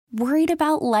Worried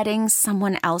about letting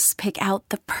someone else pick out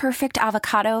the perfect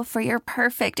avocado for your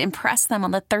perfect impress them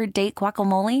on the third date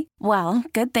guacamole? Well,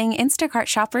 good thing Instacart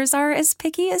shoppers are as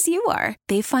picky as you are.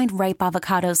 They find ripe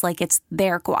avocados like it's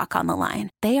their guac on the line.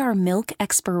 They are milk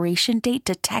expiration date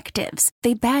detectives.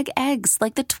 They bag eggs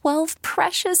like the 12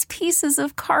 precious pieces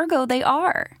of cargo they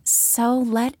are. So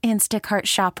let Instacart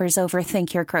shoppers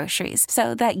overthink your groceries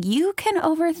so that you can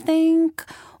overthink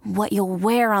what you'll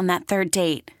wear on that third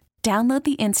date. Download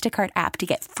the Instacart app to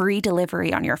get free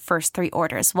delivery on your first 3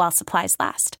 orders while supplies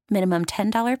last. Minimum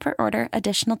 $10 per order.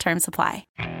 Additional terms apply.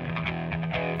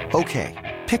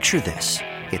 Okay, picture this.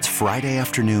 It's Friday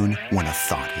afternoon when a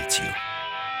thought hits you.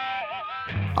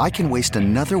 I can waste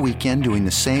another weekend doing the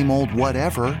same old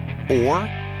whatever, or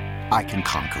I can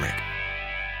conquer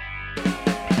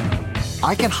it.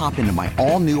 I can hop into my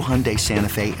all-new Hyundai Santa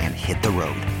Fe and hit the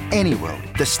road. Any road.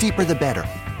 The steeper, the better.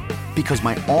 Because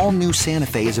my all-new Santa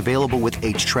Fe is available with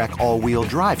H-Track all-wheel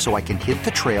drive, so I can hit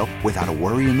the trail without a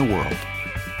worry in the world.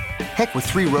 Heck, with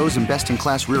 3 rows and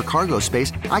best-in-class rear cargo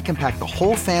space, I can pack the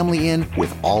whole family in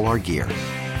with all our gear.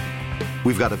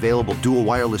 We've got available dual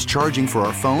wireless charging for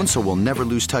our phones, so we'll never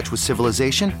lose touch with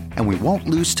civilization, and we won't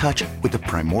lose touch with the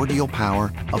primordial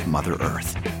power of Mother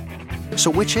Earth.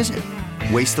 So which is it?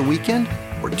 Waste the weekend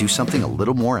or do something a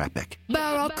little more epic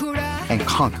and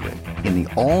conquer it in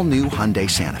the all-new Hyundai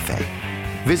Santa Fe.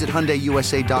 Visit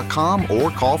HyundaiUSA.com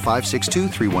or call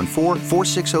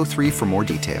 562-314-4603 for more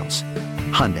details.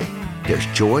 Hyundai, there's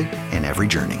joy in every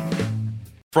journey.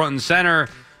 Front and center,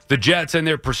 the Jets in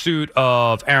their pursuit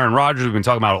of Aaron Rodgers. We've been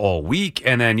talking about it all week.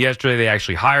 And then yesterday they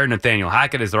actually hired Nathaniel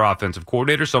Hackett as their offensive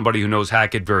coordinator, somebody who knows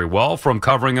Hackett very well from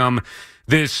covering him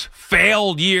this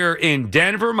failed year in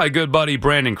Denver. My good buddy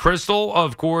Brandon Crystal,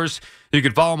 of course. You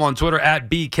can follow him on Twitter at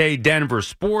BK Denver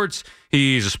Sports.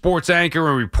 He's a sports anchor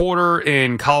and reporter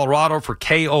in Colorado for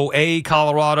KOA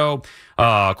Colorado,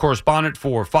 correspondent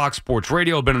for Fox Sports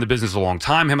Radio. Been in the business a long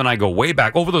time. Him and I go way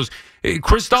back over those.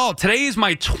 Crystal, today is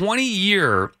my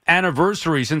 20-year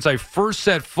anniversary since I first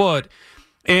set foot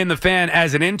in the Fan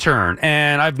as an intern.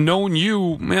 And I've known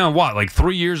you, like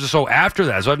 3 years or so after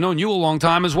that. So I've known you a long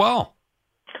time as well.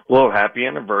 Well, happy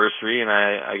anniversary, and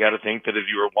I got to think that as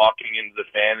you were walking into the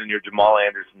Fan in your Jamal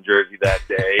Anderson jersey that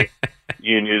day,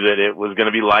 you knew that it was going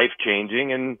to be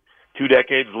life-changing, and 2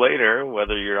 decades later,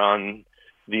 whether you're on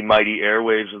the mighty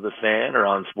airwaves of the Fan or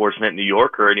on Sportsnet New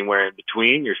York or anywhere in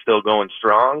between, you're still going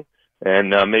strong.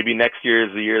 And maybe next year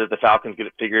is the year that the Falcons get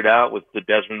it figured out with the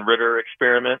Desmond Ridder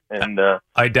experiment. And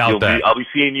I doubt that. I'll be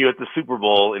seeing you at the Super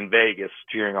Bowl in Vegas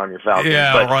cheering on your Falcons.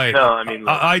 Yeah, but, right. No, I mean,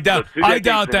 I doubt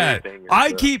that.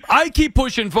 I keep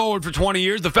pushing forward for 20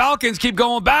 years. The Falcons keep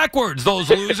going backwards.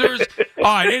 Those losers. All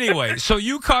right. Anyway, so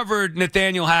you covered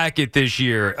Nathaniel Hackett this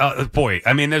year. Boy,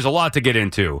 I mean, there's a lot to get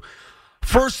into.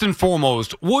 First and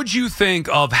foremost, what'd you think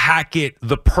of Hackett,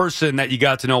 the person that you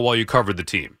got to know while you covered the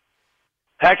team?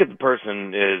 Hackett, the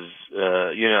person, is,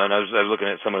 and I was looking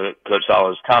at some of Coach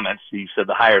Saleh's comments. He said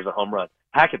the hire is a home run.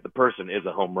 Hackett, the person, is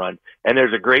a home run. And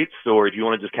there's a great story, if you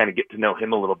want to just kind of get to know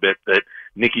him a little bit, that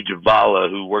Nikki Javala,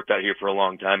 who worked out here for a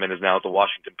long time and is now at the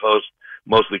Washington Post,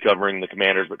 mostly covering the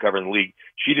Commanders but covering the league,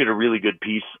 she did a really good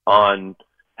piece on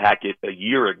Hackett a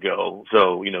year ago,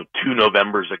 so, 2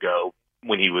 Novembers ago,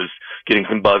 when he was getting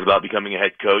some buzz about becoming a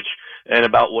head coach, and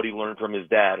about what he learned from his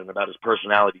dad and about his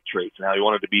personality traits and how he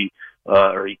wanted to be,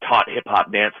 or he taught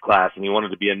hip-hop dance class and he wanted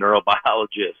to be a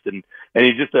neurobiologist. And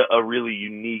he's just a really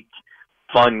unique,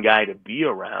 fun guy to be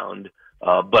around.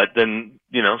 But then,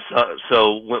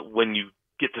 so when you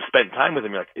get to spend time with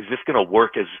him, you're like, is this going to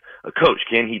work as a coach?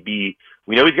 Can he be,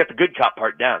 we know he's got the good cop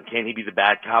part down. Can he be the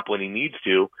bad cop when he needs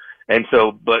to? And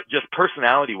so, but just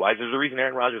personality-wise, there's a reason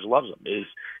Aaron Rodgers loves him, is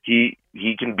he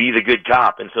can be the good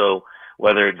cop. And so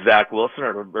whether it's Zach Wilson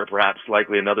or perhaps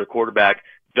likely another quarterback,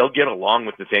 they'll get along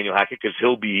with Nathaniel Hackett because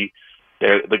he'll be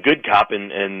the good cop,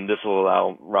 and this will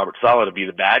allow Robert Saleh to be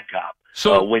the bad cop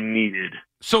when needed.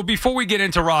 So before we get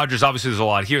into Rodgers, obviously there's a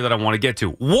lot here that I want to get to.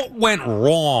 What went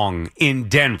wrong in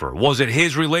Denver? Was it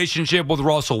his relationship with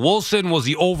Russell Wilson? Was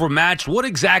he overmatched? What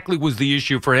exactly was the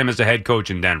issue for him as a head coach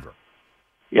in Denver?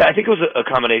 Yeah, I think it was a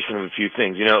combination of a few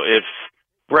things. If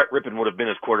Brett Rippon would have been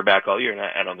his quarterback all year, and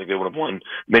I don't think they would have won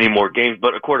many more games,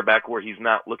 but a quarterback where he's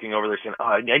not looking over there saying,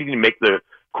 I need to make the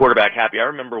quarterback happy. I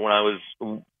remember when I was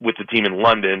with the team in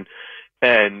London,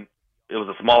 and it was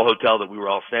a small hotel that we were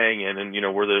all staying in, and,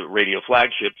 we're the radio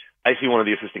flagship. I see one of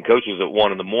the assistant coaches at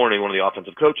 1 a.m, one of the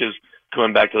offensive coaches,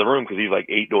 coming back to the room because he's like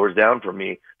 8 doors down from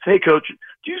me. Say, hey, Coach,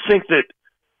 do you think that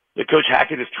Coach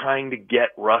Hackett is trying to get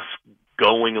Russ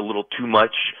going a little too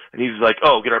much? And he's like,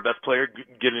 get our best player,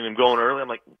 getting him going early. I'm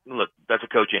like, look, that's a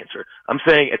coach answer. I'm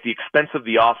saying at the expense of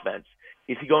the offense,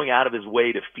 is he going out of his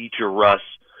way to feature Russ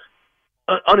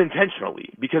unintentionally?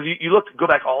 Because you go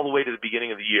back all the way to the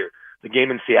beginning of the year. The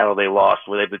game in Seattle they lost,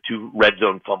 where they had the 2 red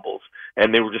zone fumbles,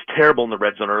 and they were just terrible in the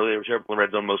red zone early. They were terrible in the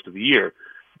red zone most of the year.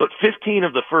 But 15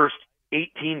 of the first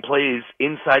 18 plays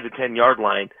inside the 10-yard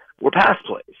line were pass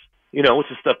plays.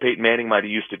 Which is stuff Peyton Manning might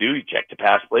have used to do. He checked the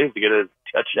pass plays to get his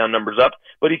touchdown numbers up,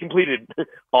 but he completed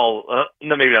maybe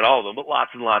not all of them, but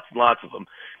lots and lots and lots of them.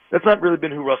 That's not really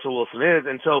been who Russell Wilson is,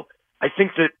 and so I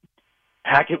think that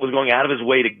Hackett was going out of his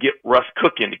way to get Russ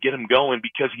cooking, to get him going,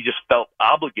 because he just felt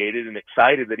obligated and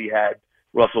excited that he had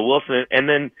Russell Wilson. And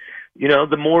then,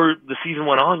 the more the season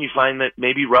went on, you find that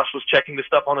maybe Russ was checking the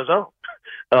stuff on his own,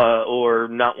 or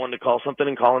not wanting to call something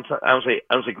and calling. I don't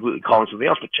say completely calling something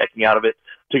else, but checking out of it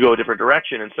to go a different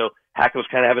direction. And so Hackett was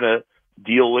kind of having to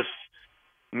deal with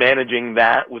managing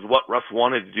that with what Russ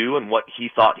wanted to do and what he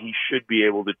thought he should be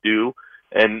able to do.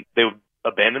 And they would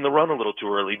abandon the run a little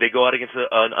too early. They go out against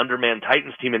an undermanned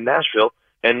Titans team in Nashville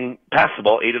and pass the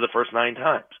ball 8 of the first 9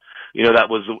 times. That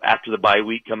was after the bye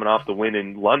week, coming off the win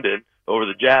in London over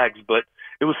the Jags. But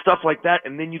it was stuff like that.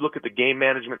 And then you look at the game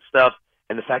management stuff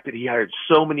and the fact that he hired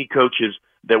so many coaches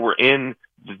that were in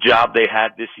the job they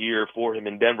had this year for him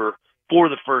in Denver for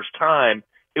the first time.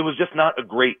 It was just not a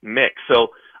great mix. So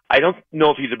I don't know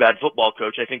if he's a bad football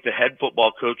coach. I think the head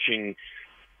football coaching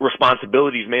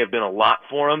responsibilities may have been a lot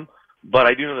for him. But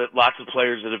I do know that lots of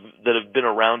players that have been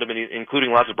around him, and including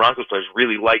lots of Broncos players,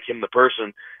 really like him, the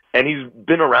person. And he's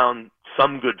been around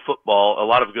some good football, a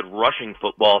lot of good rushing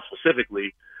football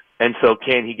specifically. And so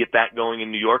can he get that going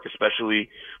in New York, especially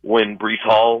when Breece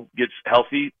Hall gets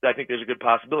healthy? I think there's a good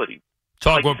possibility.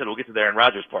 Like you said, we'll get to the Aaron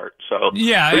Rodgers part. So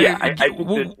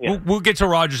we'll get to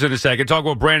Rodgers in a second. Talk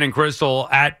about Brandon Crystal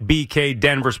at BK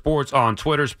Denver Sports on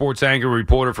Twitter, sports anchor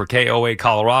reporter for KOA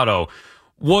Colorado.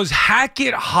 Was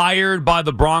Hackett hired by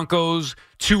the Broncos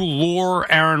to lure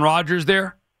Aaron Rodgers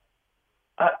there?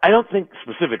 I don't think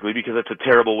specifically, because that's a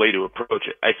terrible way to approach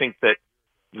it. I think that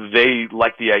they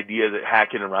like the idea that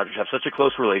Hackett and Rodgers have such a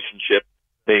close relationship.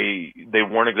 They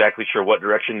weren't exactly sure what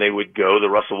direction they would go. The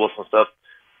Russell Wilson stuff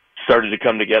started to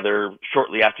come together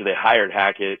shortly after they hired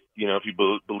Hackett. If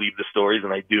you believe the stories,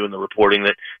 and I do, in the reporting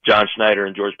that John Schneider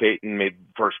and George Paton made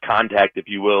first contact, if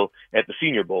you will, at the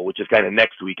Senior Bowl, which is kind of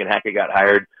next week, and Hackett got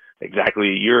hired exactly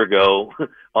a year ago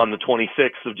on the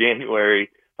 26th of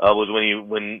January. Was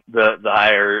when the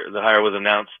hire was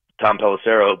announced. Tom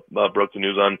Pelissero broke the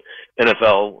news on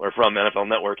from NFL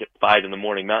Network at 5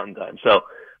 a.m. Mountain Time. So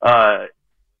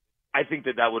I think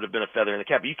that would have been a feather in the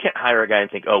cap. But you can't hire a guy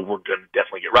and think, oh, we're going to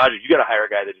definitely get Rodgers. You got to hire a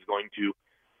guy that is going to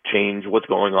change what's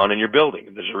going on in your building.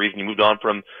 There's a reason you moved on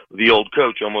from the old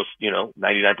coach almost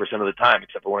 99% of the time,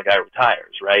 except for when a guy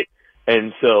retires, right?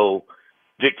 And so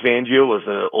Vic Fangio was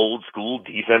an old school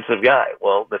defensive guy.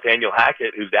 Well, Nathaniel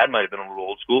Hackett, whose dad might have been a little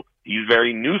old school, he's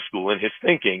very new school in his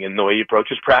thinking and the way he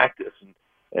approaches practice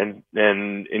and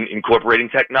incorporating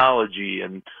technology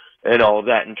and all of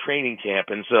that in training camp.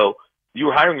 And so you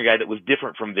were hiring a guy that was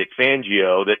different from Vic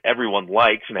Fangio, that everyone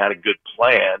likes and had a good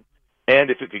plan.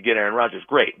 And if it could get Aaron Rodgers,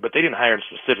 great. But they didn't hire him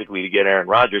specifically to get Aaron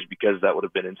Rodgers, because that would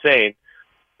have been insane.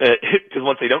 Because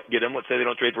once they don't get him, let's say they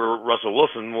don't trade for Russell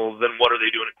Wilson, well, then what are they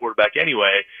doing at quarterback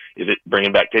anyway? Is it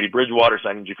bringing back Teddy Bridgewater,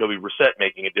 signing Jacoby Brissett,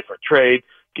 making a different trade,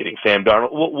 getting Sam Darnold,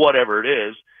 whatever it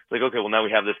is? Like, okay, well, now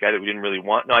we have this guy that we didn't really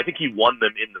want. No, I think he won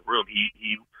them in the room.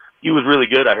 He was really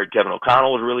good. I heard Kevin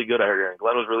O'Connell was really good. I heard Aaron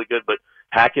Glenn was really good. But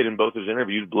Hackett, in both his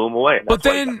interviews, blew him away. And that's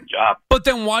why he got the job. But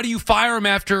then why do you fire him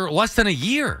after less than a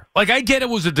year? Like, I get it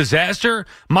was a disaster.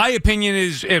 My opinion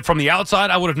is, from the outside,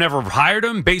 I would have never hired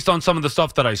him based on some of the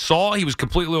stuff that I saw. He was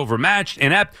completely overmatched,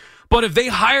 inept. But if they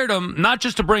hired him, not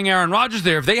just to bring Aaron Rodgers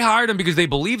there, if they hired him because they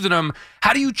believed in him,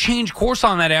 how do you change course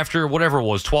on that after whatever it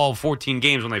was, 12, 14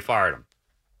 games when they fired him?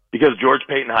 Because George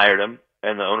Paton hired him,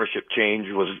 and the ownership change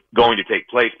was going to take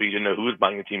place, but you didn't know who was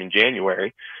buying the team in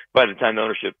January. By the time the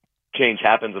ownership change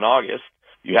happens in August,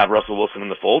 you have Russell Wilson in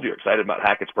the fold. You're excited about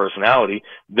Hackett's personality.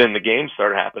 Then the games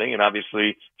start happening, and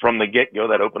obviously from the get-go,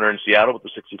 that opener in Seattle with the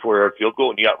 64-yard field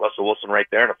goal, and you got Russell Wilson right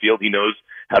there in a field he knows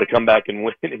how to come back and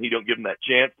win, and you don't give him that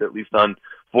chance to, at least on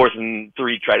 4th and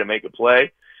 3, try to make a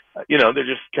play. They're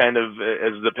just kind of,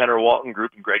 as the Penner-Walton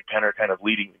group and Greg Penner kind of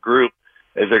leading the group,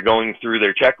 as they're going through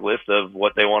their checklist of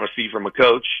what they want to see from a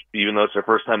coach, even though it's their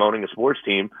first time owning a sports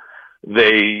team,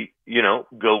 they,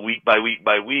 go week by week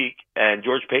by week. And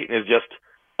George Paton is just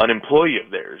an employee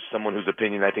of theirs, someone whose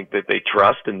opinion I think that they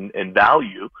trust and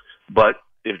value. But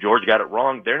if George got it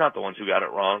wrong, they're not the ones who got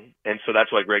it wrong. And so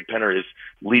that's why Greg Penner is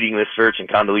leading this search, and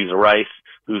Condoleezza Rice,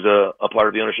 who's a part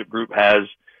of the ownership group, has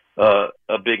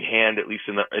a big hand, at least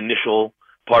in the initial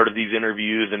part of these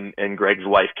interviews, and Greg's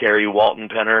wife, Carrie Walton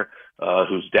Penner,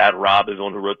 whose dad, Rob, is the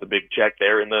one who wrote the big check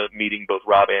there in the meeting, both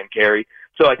Rob and Kerry.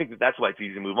 So I think that's why it's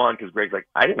easy to move on, because Greg's like,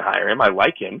 I didn't hire him. I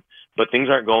like him, but things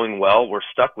aren't going well. We're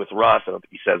stuck with Russ. I don't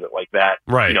think he says it like that,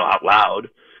 right, out loud.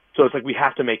 So it's like, we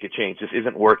have to make a change. This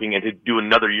isn't working, and to do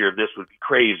another year of this would be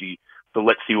crazy. So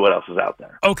let's see what else is out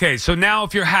there. Okay, so now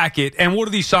if you're Hackett, and what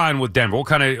did he sign with Denver? What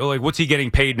kind of, what's he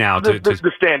getting paid now?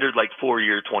 The standard,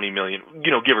 4-year, $20 million,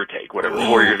 give or take, whatever.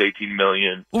 4 years, $18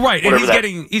 million. Right, and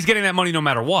he's getting that money no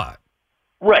matter what.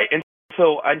 Right, and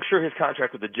so I'm sure his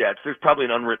contract with the Jets, there's probably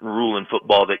an unwritten rule in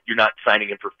football that you're not signing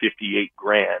him for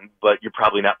 $58,000, but you're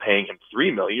probably not paying him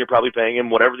 $3 million. You're probably paying him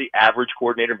whatever the average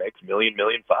coordinator makes, $1 million, $1.5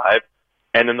 million,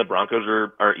 and then the Broncos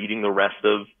are eating the rest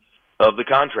of the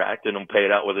contract, and they'll pay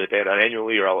it out, whether they pay it out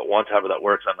annually or all at once, however that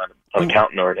works. I'm not an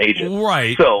accountant or an agent.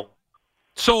 Right.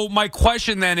 So my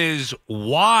question then is,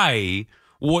 why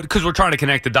would, because we're trying to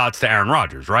connect the dots to Aaron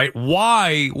Rodgers, right?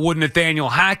 Why would Nathaniel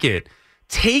Hackett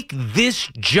take this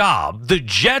job, the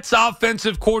Jets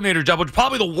offensive coordinator job, which is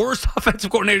probably the worst offensive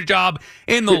coordinator job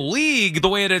in the league, the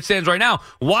way it stands right now?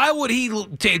 Why would he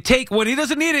take, when he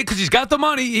doesn't need it, because he's got the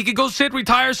money, he could go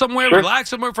retire somewhere, relax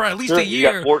somewhere for at least a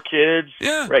year. He's got 4 kids.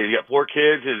 Yeah. Right, he's got 4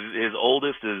 kids. His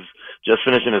oldest is just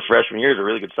finishing his freshman year. He's a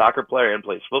really good soccer player and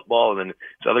plays football, and then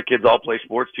his other kids all play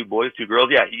sports, 2 boys, 2 girls.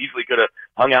 Yeah, he easily could have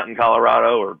hung out in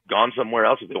Colorado or gone somewhere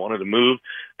else if they wanted to move,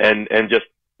 and just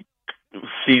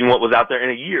seeing what was out there in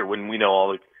a year when we know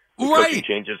all the coaching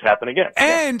changes happen again.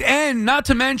 And not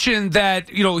to mention that,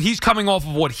 he's coming off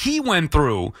of what he went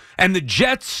through, and the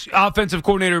Jets offensive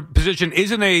coordinator position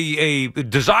isn't a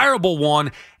desirable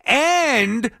one,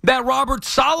 and that Robert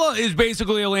Saleh is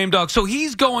basically a lame duck. So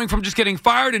he's going from just getting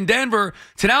fired in Denver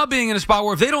to now being in a spot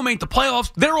where if they don't make the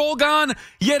playoffs, they're all gone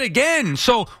yet again.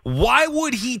 So why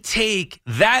would he take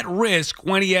that risk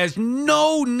when he has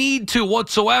no need to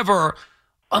whatsoever,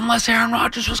 unless Aaron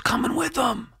Rodgers was coming with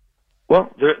him?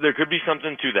 Well, there could be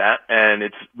something to that, and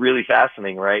it's really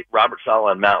fascinating, right? Robert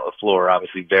Saleh and Matt LaFleur are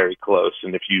obviously very close,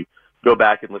 and if you go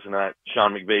back and listen to that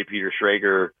Sean McVay, Peter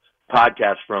Schrager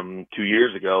podcast from 2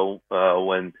 years ago,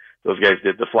 when those guys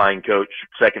did the Flying Coach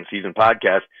second season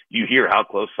podcast, you hear how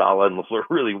close Saleh and LaFleur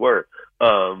really were,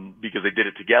 because they did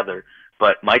it together.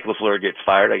 But Mike LaFleur gets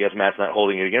fired. I guess Matt's not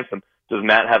holding it against him. Does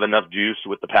Matt have enough juice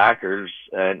with the Packers?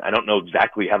 And I don't know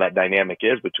exactly how that dynamic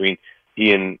is between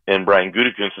he and Brian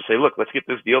Gutekunst to say, look, let's get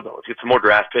this deal done. Let's get some more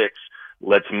draft picks.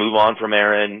 Let's move on from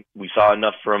Aaron. We saw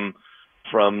enough from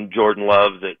Jordan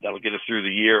Love that'll get us through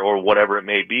the year or whatever it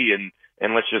may be.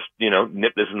 And let's just,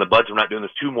 nip this in the bud. We're not doing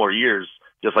this 2 more years,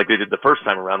 just like they did the first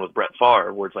time around with Brett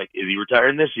Favre, where it's like, is he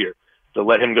retiring this year? So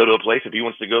let him go to a place. If he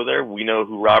wants to go there, we know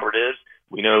who Robert is.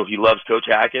 We know he loves Coach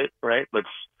Hackett, right?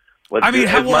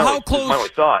 How close?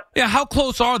 Yeah, how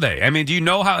close are they? I mean, do you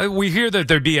know how we hear that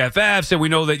they're BFFs, and we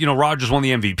know that Rodgers won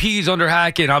the MVPs under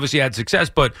Hackett and obviously had success,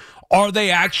 but are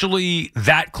they actually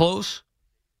that close?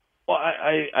 Well,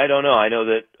 I don't know. I know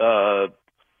that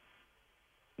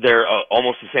they're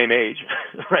almost the same age,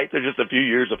 right? They're just a few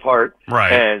years apart,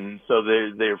 right? And so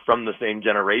they're from the same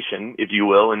generation, if you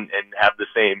will, and have the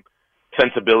same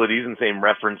sensibilities and same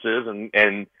references,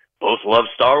 and both love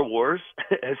Star Wars,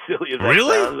 as silly as that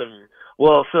sounds.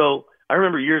 Well, so I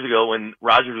remember years ago when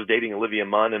Rodgers was dating Olivia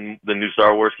Munn and the new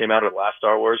Star Wars came out, or the last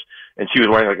Star Wars, and she was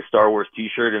wearing like a Star Wars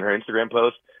T-shirt in her Instagram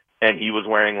post, and he was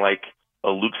wearing like a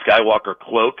Luke Skywalker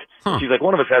cloak. Huh. She's like,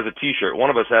 one of us has a T-shirt, one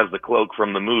of us has the cloak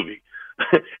from the movie.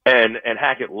 and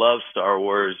Hackett loves Star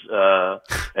Wars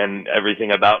and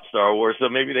everything about Star Wars, so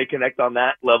maybe they connect on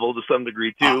that level to some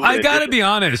degree too. I gotta be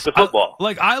honest, the football.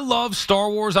 I love Star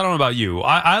Wars. I don't know about you.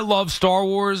 I love Star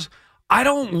Wars. I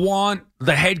don't want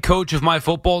the head coach of my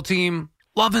football team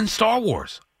loving Star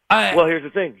Wars. Well, here's the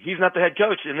thing. He's not the head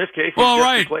coach. In this case, he's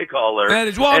just the play caller.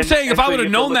 I'm saying if I would have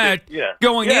known that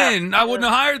going in, I wouldn't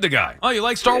have hired the guy. Oh, you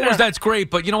like Star Wars? That's great.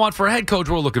 But you know what? For a head coach,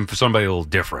 we're looking for somebody a little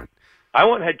different. I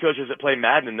want head coaches that play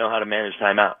Madden and know how to manage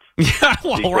timeouts. Yeah,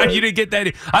 well, right. You didn't get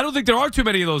that. I don't think there are too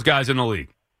many of those guys in the league.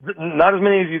 Not as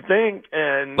many as you think.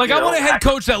 And I want a head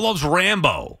coach that loves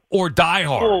Rambo or Die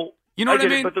Hard. Well, you know what I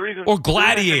mean? But the reason, or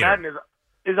Gladiator. Madden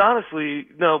is honestly,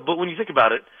 no, but when you think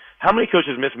about it, how many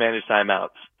coaches mismanage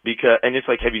timeouts? And it's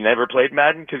like, have you never played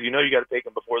Madden? Because you got to take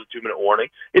them before the 2-minute warning.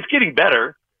 It's getting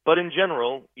better, but in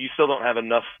general, you still don't have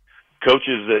enough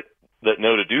coaches that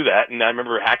know to do that. And I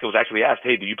remember Hackett was actually asked,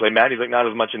 hey, do you play Madden? He's like, not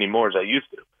as much anymore as I used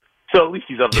to. So at least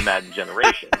he's of the Madden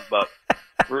generation. But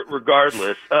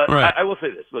regardless, right. I will say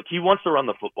this. Look, he wants to run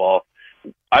the football.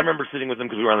 I remember sitting with him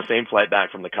because we were on the same flight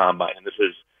back from the Combine. And this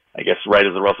is, I guess, right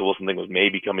as the Russell Wilson thing was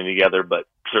maybe coming together, but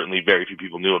certainly very few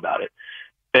people knew about it.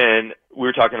 And we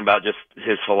were talking about just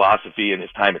his philosophy and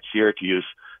his time at Syracuse.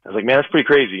 I was like, man, that's pretty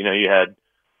crazy. You had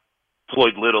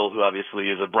Floyd Little, who obviously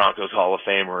is a Broncos Hall of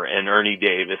Famer, and Ernie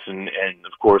Davis, and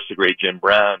of course the great Jim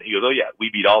Brown. He goes, oh yeah, we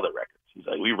beat all their records. He's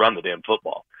like, we run the damn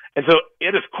football. And so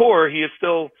at his core, he is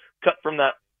still cut from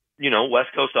that, West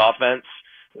Coast offense,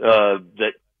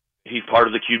 that he's part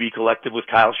of the QB collective with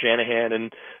Kyle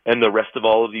Shanahan and the rest of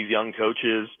all of these young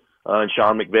coaches, and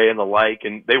Sean McVay and the like,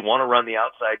 and they want to run the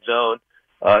outside zone.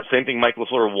 Same thing Mike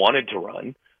LaFleur wanted to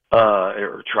run,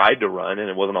 or tried to run, and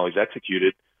it wasn't always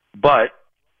executed. But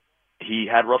he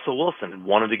had Russell Wilson and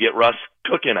wanted to get Russ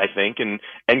cooking, I think, and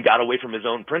got away from his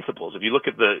own principles. If you look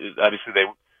at obviously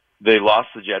they lost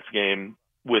the Jets game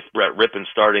with Brett Rippon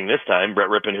starting this time. Brett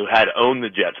Rippon, who had owned the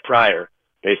Jets prior,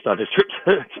 based on his trip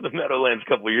to the Meadowlands a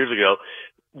couple of years ago,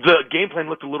 the game plan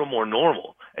looked a little more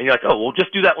normal. And you're like, oh, we'll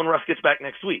just do that when Russ gets back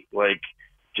next week. Like,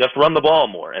 just run the ball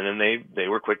more. And then they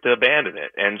were quick to abandon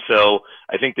it. And so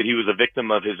I think that he was a victim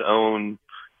of his own,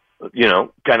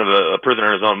 kind of a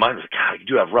prisoner in his own mind. He was like, God, you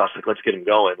do have Russ. Like, let's get him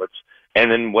going. And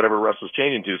then whatever Russ was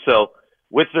changing to. So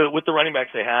with the running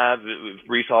backs they have, if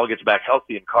Breece Hall gets back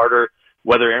healthy and Carter,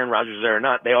 whether Aaron Rodgers is there or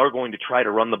not, they are going to try to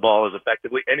run the ball as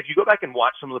effectively. And if you go back and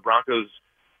watch some of the Broncos,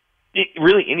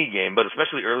 really any game, but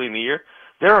especially early in the year,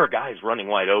 there are guys running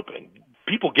wide open.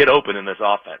 People get open in this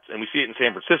offense, and we see it in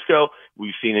San Francisco.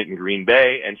 We've seen it in Green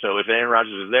Bay. And so if Aaron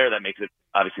Rodgers is there, that makes it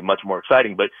obviously much more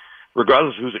exciting. But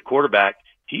regardless of who's at quarterback,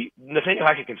 Nathaniel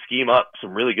Hackett can scheme up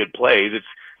some really good plays. It's,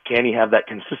 can he have that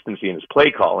consistency in his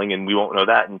play calling? And we won't know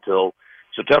that until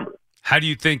September. How do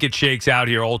you think it shakes out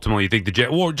here ultimately? You think the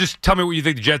Jets, or just tell me what you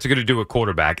think the Jets are going to do at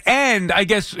quarterback. And I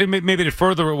guess maybe to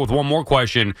further it with one more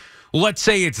question, let's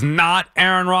say it's not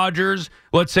Aaron Rodgers.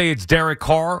 Let's say it's Derek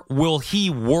Carr. Will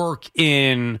he work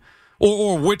in,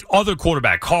 or with other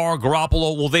quarterback, Carr,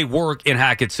 Garoppolo, will they work in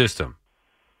Hackett's system?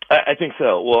 I think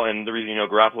so. Well, and the reason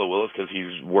Garoppolo will is because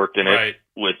he's worked in it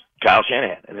with Kyle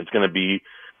Shanahan, and it's going to be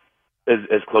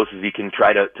as close as he can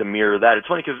try to mirror that. It's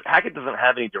funny because Hackett doesn't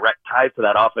have any direct ties to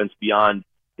that offense beyond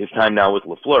his time now with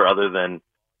LaFleur, other than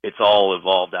it's all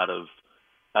evolved out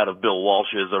of Bill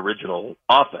Walsh's original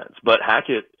offense. But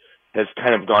Hackett has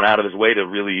kind of gone out of his way to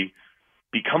really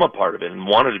become a part of it and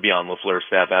wanted to be on LaFleur's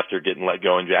staff after getting let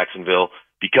go in Jacksonville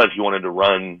because he wanted to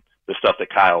run the stuff that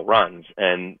Kyle runs.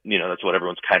 And, that's what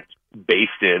everyone's kind of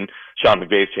based in. Sean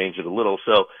McVay's changed it a little.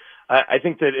 So I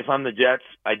think that if I'm the Jets,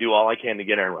 I do all I can to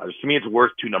get Aaron Rodgers. To me, it's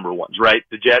worth two number ones, right?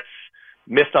 The Jets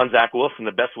missed on Zach Wilson.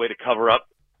 The best way to cover up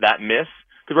that miss,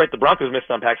 because, the Broncos missed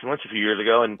on Paxton Lynch a few years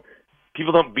ago, and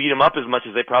people don't beat him up as much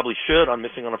as they probably should on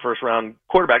missing on a first-round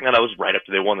quarterback. Now, that was right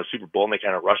after they won the Super Bowl, and they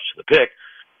kind of rushed to the pick.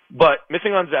 But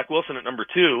missing on Zach Wilson at number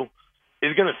 2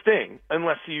 is going to sting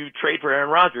unless you trade for Aaron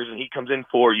Rodgers, and he comes in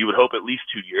for, you would hope, at least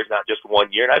 2 years, not just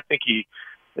 1 year. And I think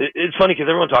it's funny because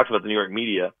everyone talks about the New York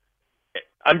media.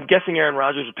 I'm guessing Aaron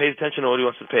Rodgers pays attention to what he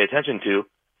wants to pay attention to.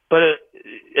 But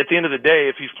at the end of the day,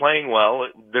 if he's playing well,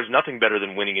 there's nothing better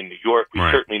than winning in New York. We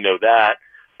certainly know that.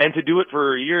 And to do it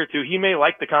for a year or two, he may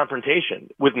like the confrontation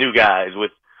with new guys,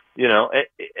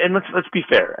 and let's be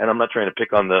fair. And I'm not trying to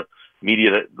pick on the media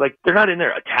that, they're not in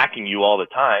there attacking you all the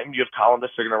time. You have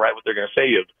columnists that are going to write what they're going to say.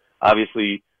 You have,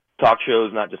 obviously, talk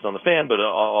shows, not just on the Fan, but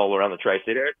all around the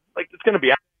tri-state area. It's going to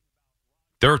be.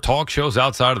 There are talk shows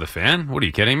outside of the Fan? What, are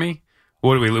you kidding me?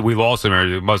 What we lost him?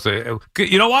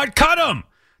 You know what? Cut him.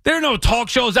 There are no talk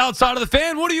shows outside of the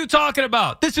Fan. What are you talking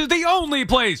about? This is the only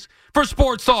place for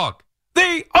sports talk.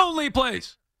 The only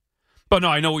place. But no,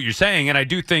 I know what you're saying, and I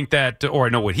do think that, or I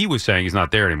know what he was saying. He's not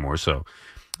there anymore, so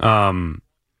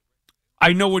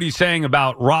I know what he's saying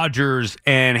about Rodgers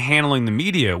and handling the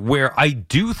media, where I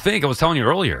do think, I was telling you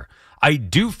earlier, I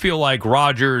do feel like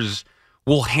Rodgers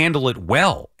will handle it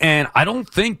well. And I don't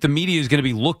think the media is going to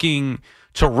be looking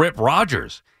to rip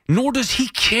Rodgers, nor does he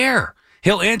care.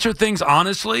 He'll answer things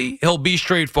honestly. He'll be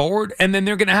straightforward, and then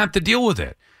they're going to have to deal with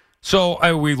it.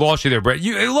 So we lost you there, Brett.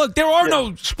 Look, there are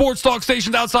no sports talk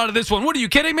stations outside of this one. What, are you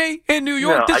kidding me? In New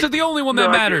York, this is the only one that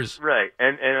matters. Right.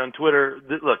 And on Twitter,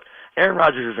 look, Aaron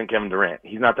Rodgers isn't Kevin Durant.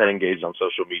 He's not that engaged on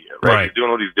social media, right? He's doing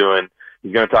what he's doing.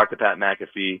 He's going to talk to Pat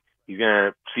McAfee. He's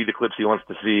going to see the clips he wants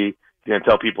to see. He's going to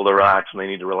tell people to relax when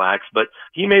they need to relax. But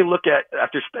he may look at,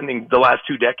 after spending the last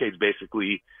 2 decades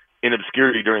basically in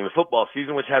obscurity during the football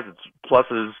season, which has its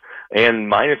pluses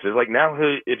and minuses. Like now,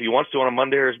 if he wants to on a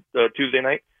Monday or Tuesday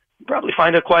night, he'll probably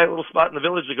find a quiet little spot in the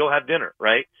Village to go have dinner,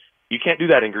 right? You can't do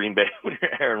that in Green Bay when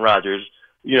you're Aaron Rodgers,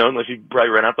 unless you probably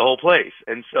rent out the whole place.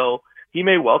 And so he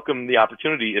may welcome the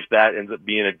opportunity if that ends up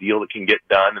being a deal that can get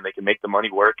done and they can make the money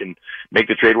work and make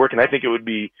the trade work. And I think it would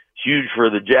be huge for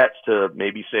the Jets to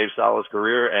maybe save Saleh's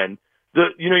career. And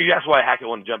you asked why Hackett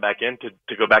wanted to jump back in,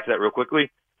 to go back to that real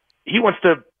quickly. He wants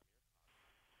to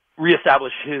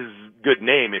reestablish his good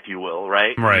name, if you will,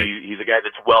 right? Right. He's a guy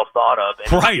that's well thought of,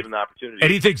 and right. given the opportunity.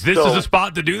 And he thinks this is a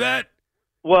spot to do that?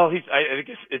 Well, I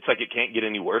think it's like it can't get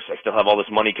any worse. I still have all this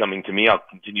money coming to me. I'll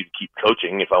continue to keep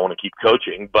coaching if I want to keep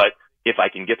coaching. But if I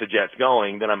can get the Jets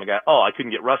going, then I'm a guy, I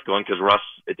couldn't get Russ going because Russ,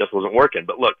 it just wasn't working.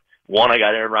 But look, one, I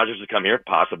got Aaron Rodgers to come here,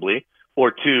 possibly.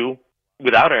 Or two,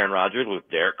 without Aaron Rodgers, with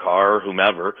Derek Carr or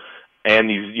whomever, and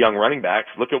these young running backs,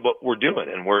 look at what we're doing.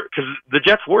 And because the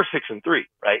Jets were 6-3,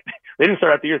 right? They didn't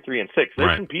start out the year 3-6.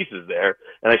 There's some pieces there,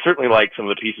 and I certainly like some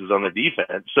of the pieces on the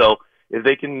defense. So if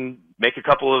they can make a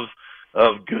couple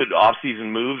of good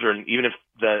off-season moves, or even if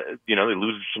they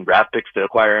lose some draft picks to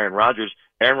acquire Aaron Rodgers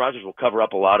will cover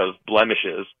up a lot of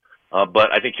blemishes,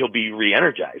 but I think he'll be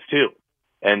re-energized too.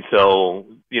 And so,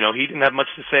 he didn't have much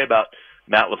to say about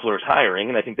Matt LaFleur's hiring,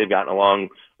 and I think they've gotten along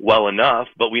well enough,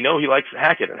 but we know he likes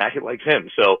Hackett, and Hackett likes him,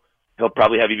 so he'll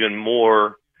probably have even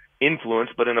more influence,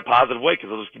 but in a positive way, because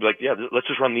they'll just be like, yeah, let's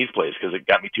just run these plays because it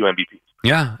got me 2 MVPs.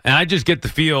 Yeah, and I just get the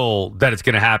feel that it's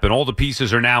going to happen. All the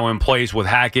pieces are now in place with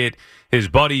Hackett, his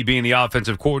buddy being the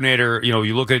offensive coordinator.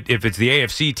 You look at if it's the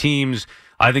AFC teams,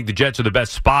 I think the Jets are the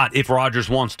best spot if Rodgers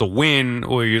wants to win,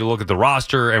 or you look at the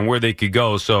roster and where they could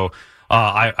go. So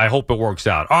I hope it works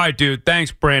out. All right, dude.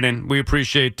 Thanks, Brandon. We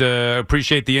appreciate the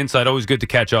insight. Always good to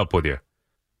catch up with you.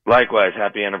 Likewise,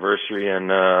 happy anniversary, and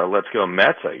let's go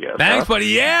Mets, I guess. Thanks, buddy.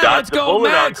 Yeah, let's go Mets. Dodged the bullet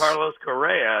Mets. on Carlos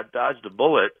Correa. Dodged a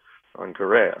bullet on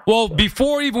Correa. Well,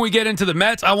 before even we get into the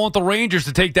Mets, I want the Rangers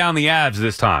to take down the Avs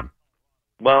this time.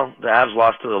 Well, the Avs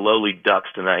lost to the lowly Ducks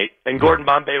tonight, and Gordon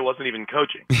Bombay wasn't even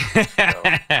coaching.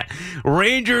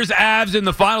 Rangers, Avs in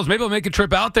the finals. Maybe I'll make a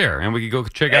trip out there, and we can go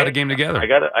check out a game together. I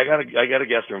got a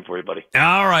guest room for you, buddy.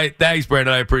 All right. Thanks,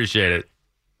 Brandon. I appreciate it.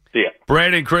 See ya.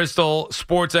 Brandon Crystal,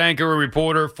 sports anchor and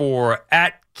reporter for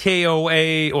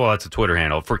 @KOA. Well, that's a Twitter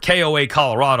handle for KOA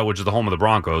Colorado, which is the home of the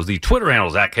Broncos. The Twitter handle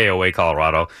is @KOA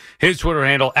Colorado. His Twitter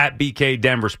handle @BK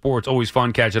Denver Sports. Always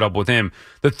fun catching up with him.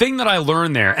 The thing that I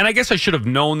learned there, and I guess I should have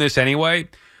known this anyway,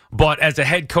 but as a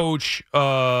head coach,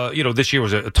 this year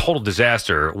was a total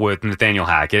disaster with Nathaniel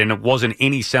Hackett, and it wasn't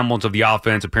any semblance of the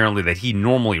offense apparently that he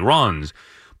normally runs.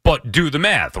 But do the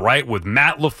math, right? With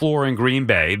Matt LaFleur in Green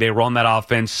Bay, they run that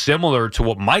offense similar to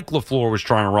what Mike LaFleur was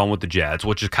trying to run with the Jets,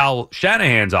 which is Kyle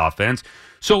Shanahan's offense.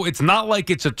 So it's not like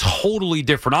it's a totally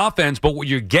different offense, but what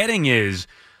you're getting is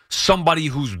somebody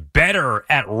who's better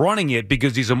at running it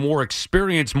because he's a more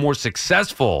experienced, more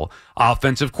successful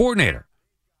offensive coordinator.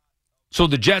 So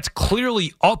the Jets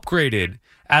clearly upgraded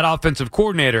at offensive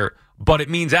coordinator, but it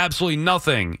means absolutely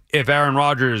nothing if Aaron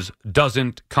Rodgers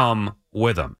doesn't come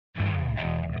with him.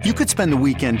 You could spend the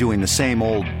weekend doing the same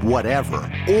old whatever,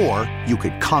 or you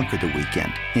could conquer the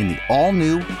weekend in the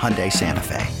all-new Hyundai Santa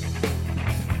Fe.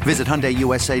 Visit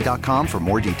HyundaiUSA.com for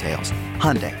more details.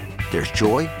 Hyundai, there's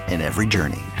joy in every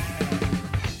journey.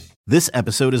 This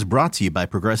episode is brought to you by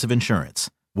Progressive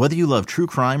Insurance. Whether you love true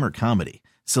crime or comedy,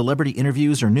 celebrity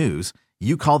interviews or news,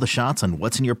 you call the shots on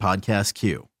what's in your podcast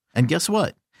queue. And guess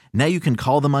what? Now you can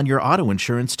call them on your auto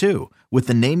insurance too with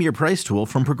the Name Your Price tool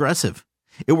from Progressive.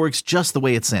 It works just the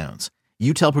way it sounds.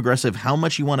 You tell Progressive how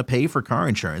much you want to pay for car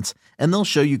insurance, and they'll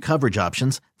show you coverage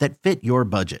options that fit your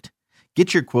budget.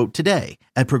 Get your quote today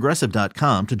at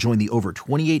Progressive.com to join the over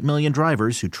 28 million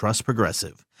drivers who trust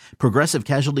Progressive. Progressive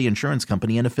Casualty Insurance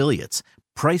Company and Affiliates.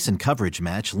 Price and coverage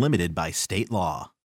match limited by state law.